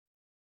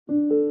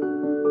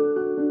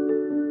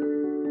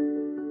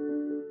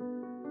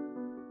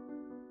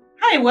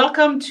Hi,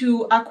 welcome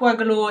to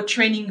AquaGlo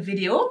training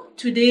video.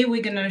 Today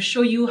we're going to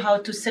show you how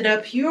to set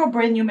up your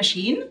brand new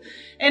machine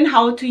and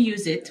how to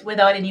use it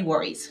without any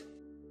worries.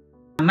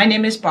 My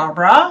name is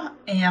Barbara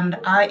and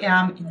I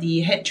am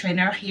the head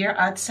trainer here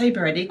at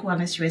Cybernetic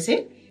Wellness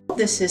USA.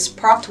 This is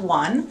part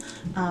one,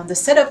 the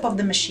setup of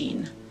the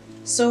machine.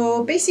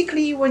 So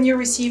basically when you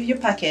receive your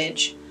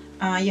package,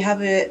 you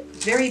have a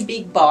very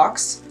big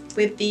box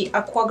with the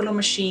AquaGlo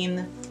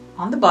machine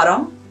on the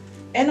bottom.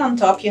 And on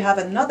top you have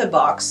another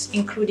box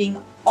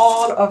including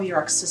all of your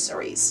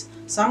accessories.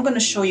 So I'm going to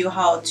show you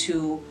how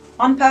to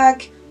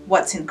unpack,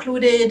 what's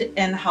included,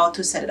 and how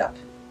to set it up.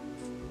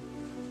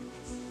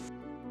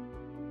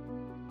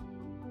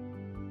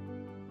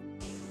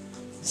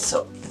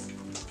 So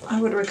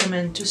I would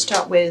recommend to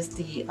start with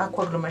the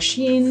AquaGlo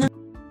machine.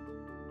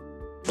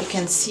 You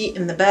can see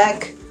in the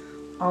back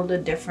all the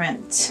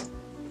different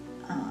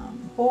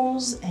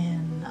holes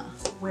and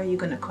where you're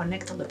going to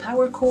connect all the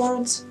power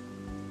cords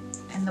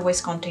and the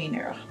waste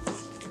container.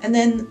 And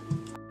then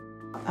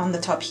on the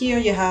top here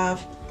you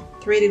have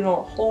 3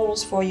 little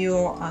holes for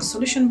your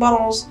solution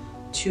bottles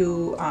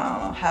to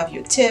have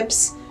your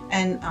tips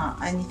and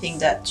anything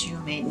that you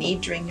may need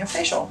during your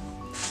facial.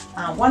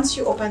 Once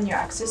you open your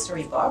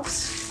accessory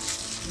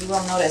box, you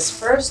will notice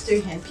first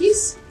the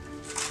handpiece.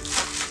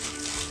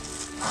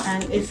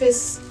 And if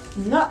it's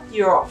not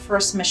your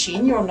first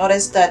machine, you'll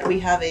notice that we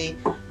have a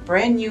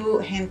brand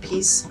new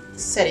handpiece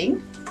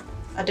setting,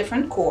 a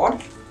different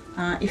cord.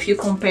 If you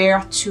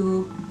compare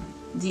to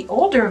the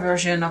older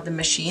version of the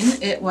machine,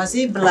 it was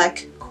a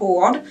black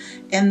cord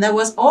and that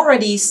was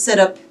already set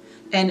up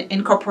and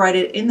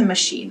incorporated in the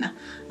machine.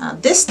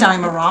 This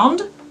time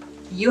around,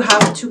 you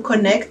have to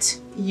connect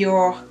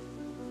your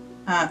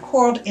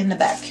cord in the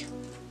back.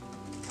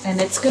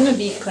 And it's going to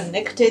be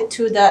connected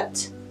to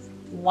that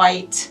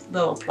white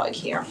little plug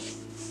here.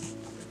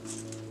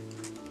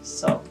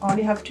 So all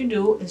you have to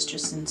do is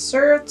just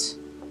insert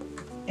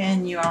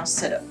and you are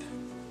set up.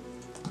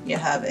 You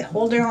have a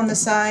holder on the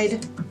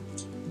side,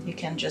 you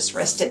can just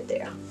rest it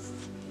there.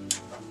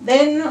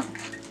 Then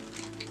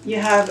you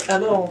have a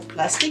little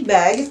plastic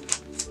bag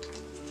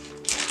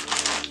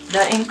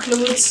that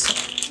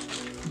includes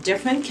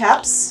different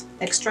caps,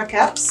 extra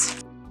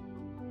caps,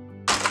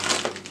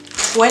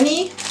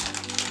 20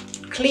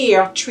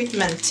 clear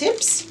treatment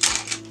tips.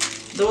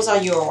 Those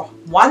are your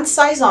one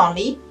size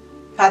only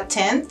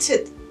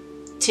patented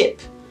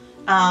tip.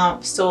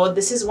 So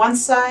this is one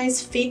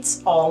size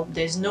fits all.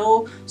 There's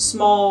no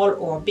small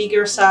or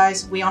bigger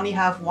size. We only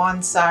have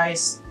one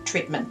size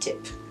treatment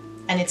tip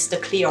and it's the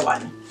clear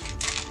one.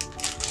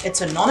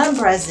 It's a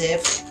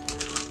non-abrasive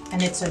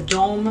and it's a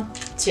dome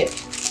tip.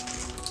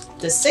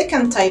 The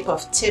second type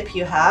of tip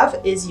you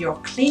have is your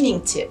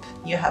cleaning tip.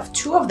 You have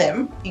 2 of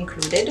them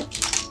included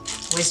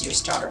with your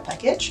starter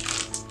package.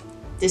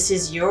 This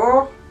is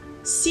your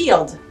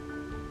sealed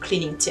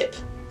cleaning tip.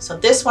 So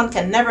this one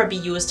can never be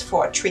used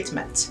for a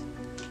treatment.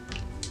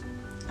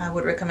 I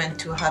would recommend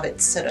to have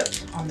it set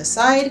up on the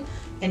side,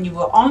 and you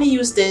will only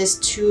use this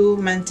to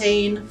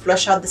maintain,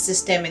 flush out the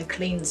system and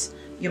cleanse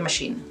your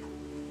machine.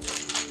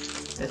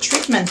 The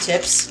treatment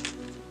tips,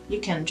 you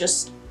can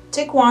just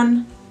take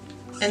one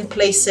and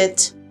place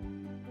it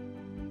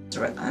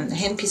on the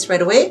handpiece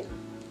right away.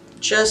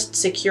 Just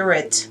secure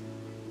it.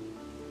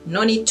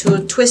 No need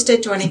to twist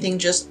it or anything,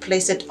 just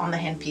place it on the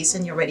handpiece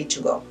and you're ready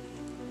to go.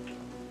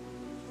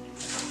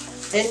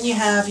 Then you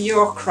have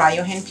your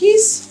cryo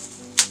handpiece.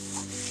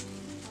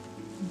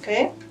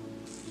 Okay.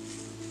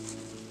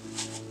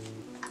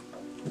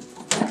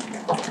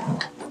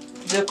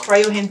 The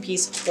cryo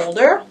handpiece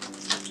holder.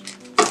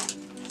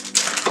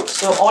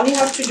 So all you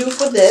have to do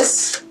for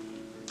this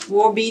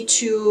will be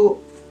to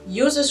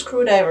use a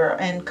screwdriver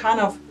and kind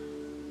of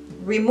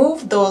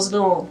remove those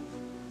little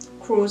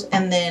screws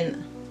and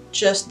then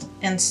just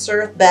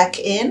insert back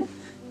in.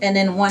 And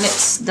then when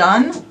it's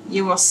done,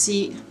 you will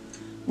see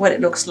what it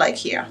looks like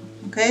here.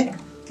 Okay.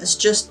 It's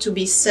just to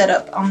be set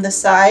up on the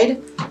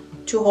side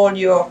to hold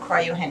your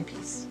cryo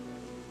handpiece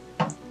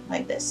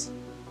like this.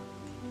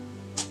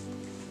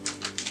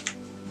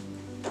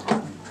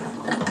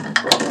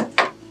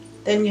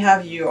 Then you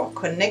have your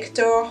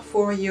connector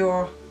for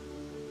your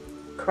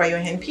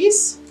cryo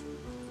handpiece.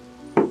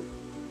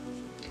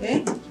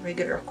 Okay,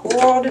 regular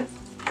cord.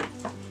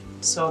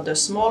 So the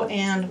small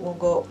end will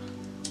go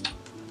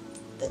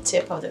the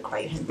tip of the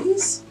cryo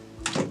handpiece.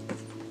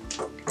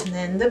 And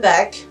then the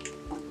back,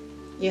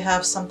 you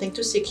have something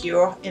to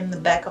secure in the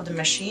back of the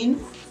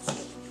machine,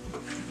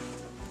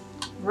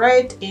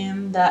 right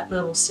in that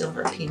little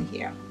silver pin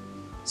here.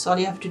 So all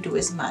you have to do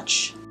is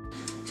match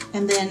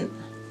and then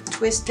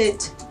twist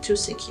it to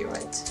secure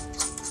it.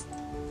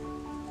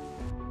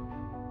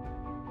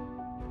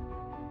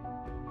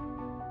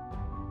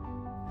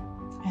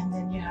 And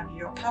then you have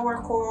your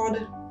power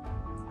cord.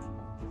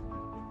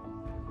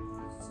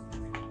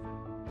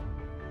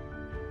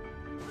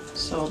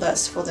 So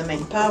that's for the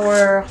main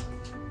power.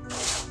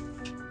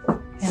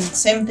 And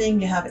same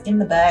thing you have in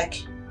the back.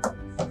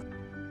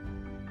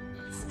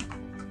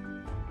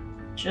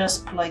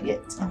 just plug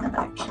it in the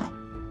back.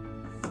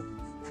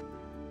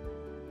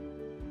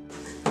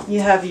 You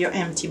have your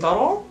empty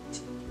bottle.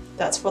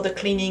 That's for the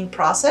cleaning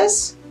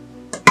process.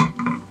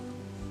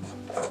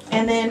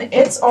 And then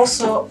it's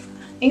also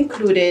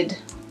included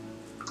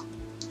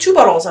 2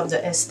 bottles of the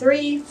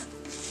S3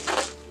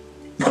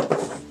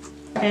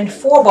 and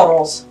 4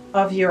 bottles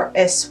of your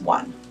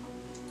S1.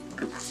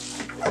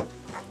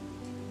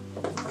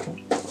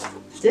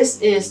 This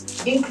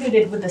is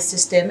included with the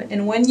system,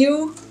 and when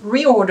you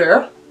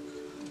reorder,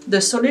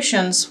 the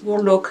solutions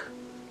will look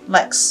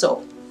like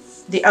so,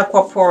 the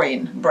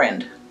AquaPorine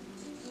brand.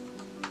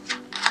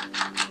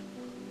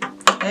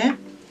 Okay,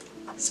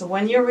 so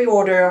when you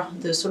reorder,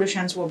 the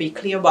solutions will be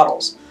clear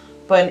bottles,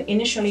 but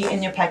initially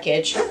in your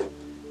package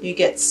you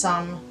get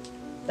some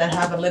that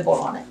have a label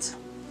on it.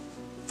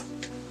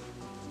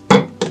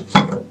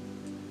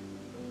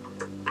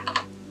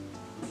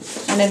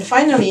 And then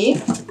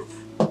finally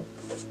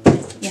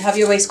you have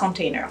your waste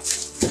container.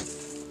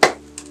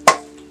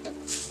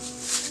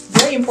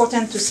 Very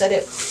important to set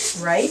it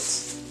right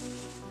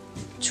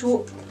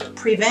to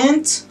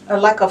prevent a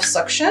lack of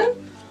suction.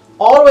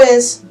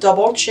 Always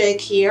double check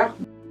here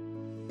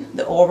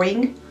the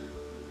O-ring,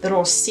 the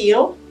little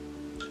seal,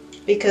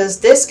 because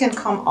this can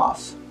come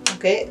off.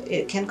 Okay,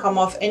 it can come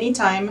off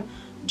anytime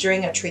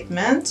during a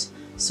treatment,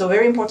 so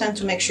very important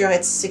to make sure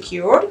it's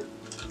secured.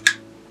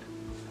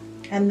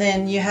 And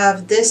then you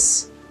have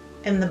this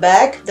in the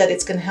back that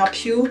it's going to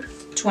help you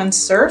to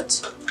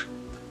insert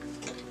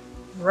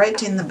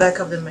right in the back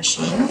of the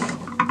machine.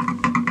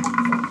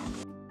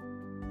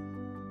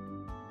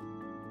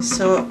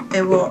 So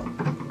it will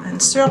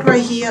insert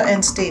right here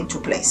and stay into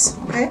place,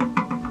 okay?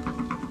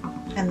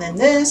 And then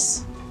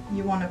this,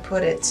 you want to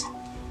put it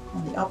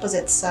on the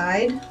opposite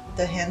side,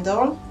 the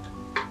handle.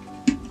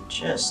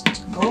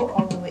 Just go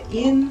all the way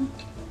in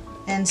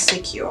and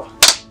secure.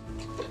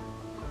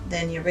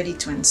 Then you're ready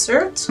to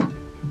insert.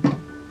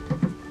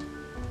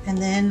 And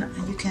then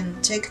you can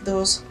take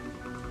those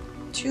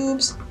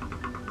tubes.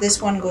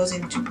 This one goes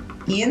in,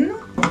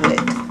 lid.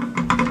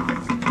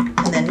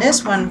 And then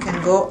this one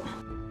can go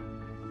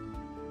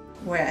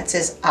where it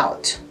says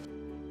out.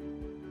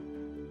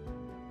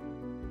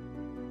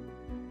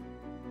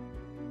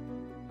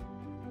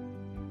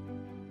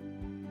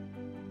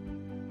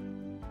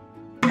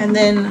 And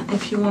then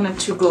if you wanted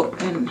to go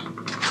and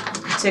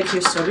take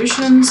your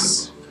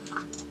solutions,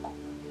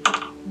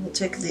 we'll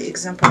take the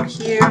example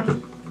here.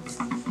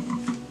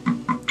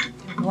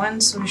 One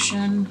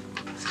solution,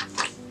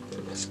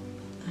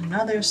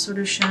 another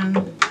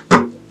solution,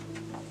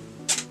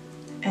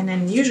 and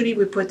then usually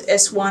we put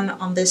S1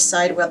 on this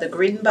side where the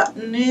green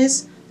button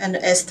is and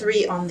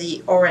S3 on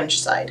the orange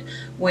side.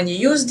 When you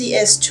use the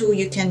S2,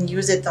 you can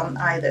use it on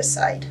either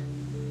side.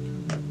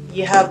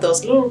 You have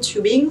those little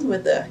tubing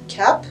with the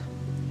cap.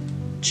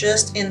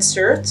 Just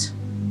insert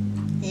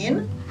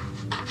in,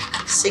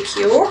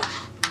 secure,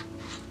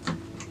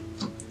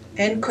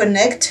 and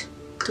connect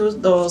to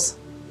those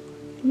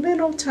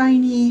little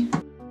tiny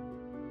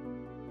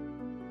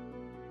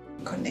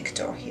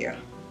connector here.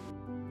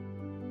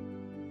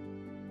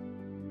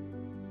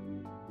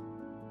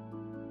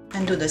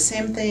 And do the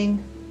same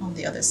thing on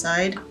the other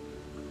side,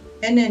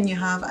 and then you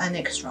have an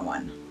extra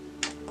one.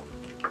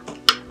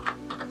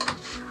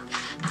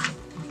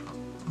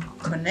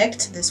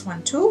 Connect this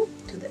one too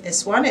to the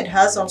S1. It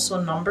has also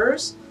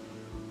numbers,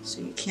 so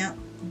you can't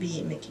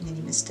be making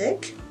any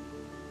mistake.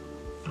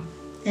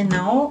 And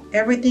now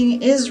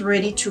everything is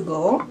ready to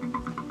go.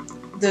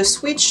 The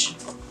switch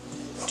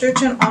to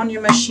turn on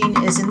your machine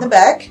is in the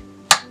back,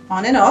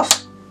 on and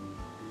off.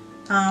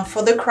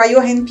 For the cryo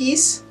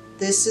handpiece,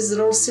 this is a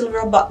little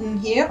silver button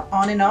here,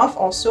 on and off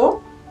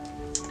also.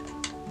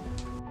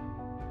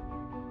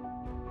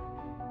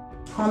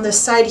 On the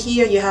side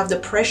here you have the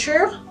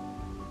pressure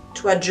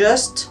to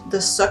adjust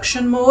the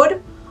suction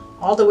mode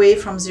all the way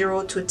from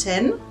 0 to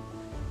 10.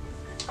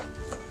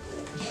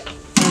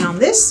 And on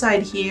this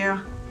side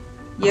here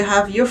you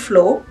have your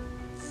flow,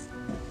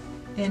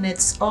 and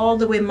it's all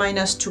the way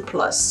 -2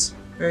 plus.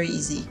 Very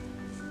easy.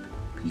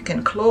 You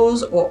can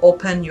close or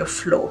open your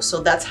flow,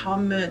 so that's how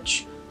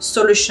much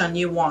solution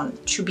you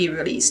want to be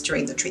released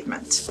during the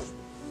treatment.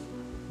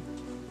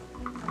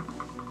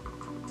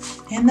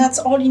 And that's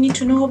all you need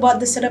to know about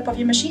the setup of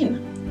your machine.